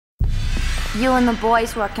You and the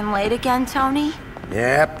boys working late again, Tony?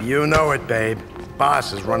 Yep, you know it, babe.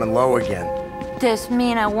 Boss is running low again. This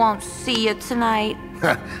mean I won't see you tonight?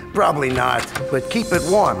 Probably not, but keep it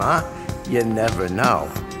warm, huh? You never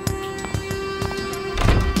know.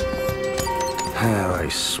 Oh, I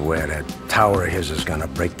swear that tower of his is gonna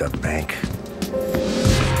break the bank.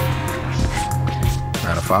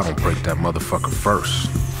 Not if I don't break that motherfucker first.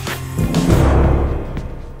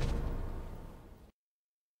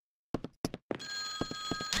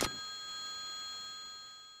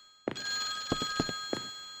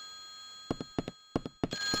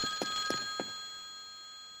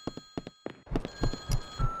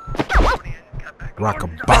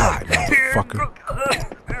 Rock-a-bye, motherfucker.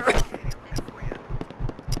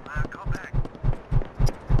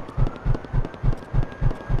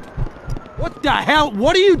 What the hell?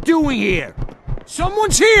 What are you doing here?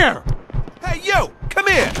 Someone's here! Hey, you! Come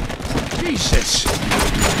here! Jesus!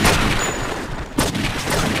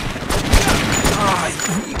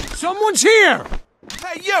 Someone's here!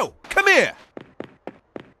 Hey, you! Come here!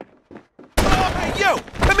 Hey, you!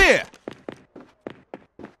 Come here!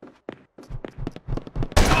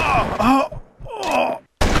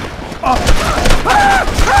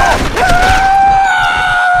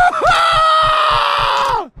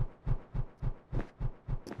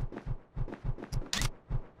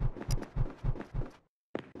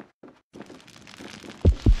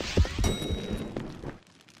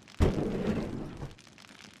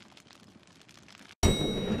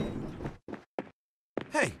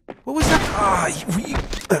 Hey, what was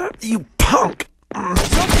that? You punk!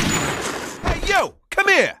 Hey, you! Come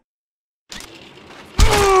here!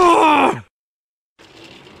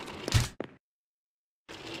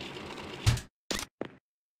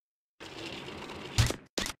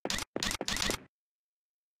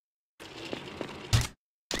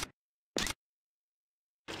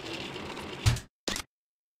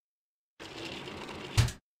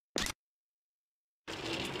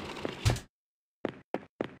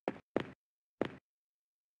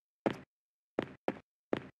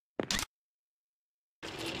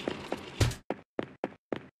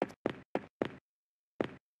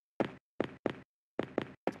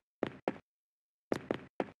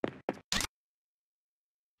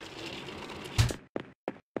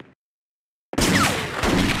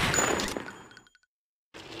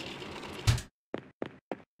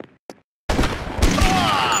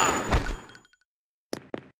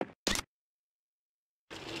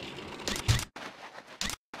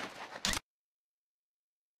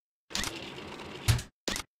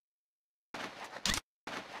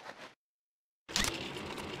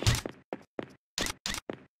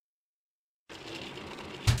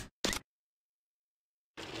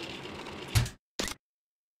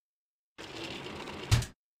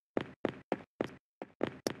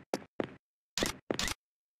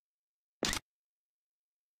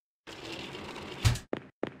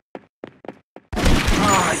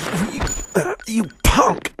 You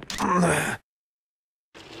punk!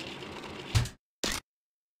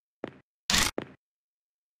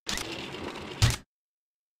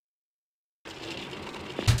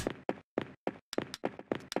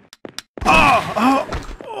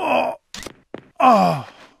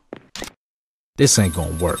 This ain't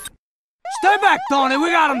gonna work. Stay back, Tony! We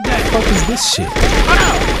got him dead! What the fuck is this shit?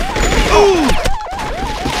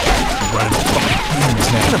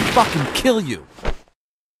 I'm gonna fucking kill you!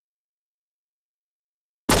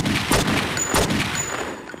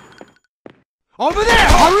 Over there!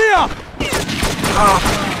 Hurry up!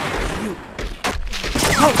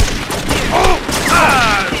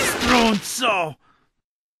 Stronzo!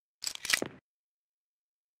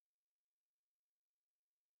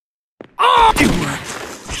 Oh! You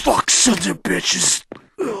fuck sons of bitches!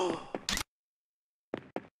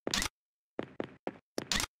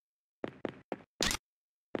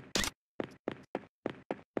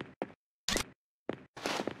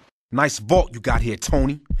 Nice vault you got here,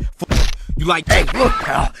 Tony. You like— Hey, look,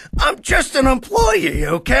 pal. I'm just an employee,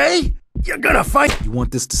 okay? You're gonna fight— You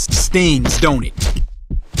want this to stings, don't it?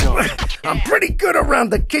 I'm pretty good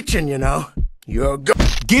around the kitchen, you know. You're good.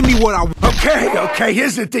 Give me what I want. Okay,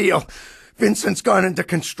 here's the deal. Vincent's gone into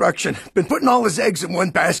construction. Been putting all his eggs in one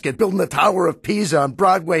basket, building the Tower of Pisa on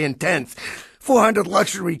Broadway and 10th. 400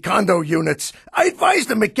 luxury condo units. I advised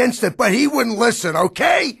him against it, but he wouldn't listen,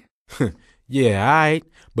 okay? Yeah, alright.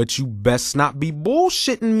 But you best not be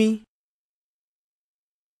bullshitting me.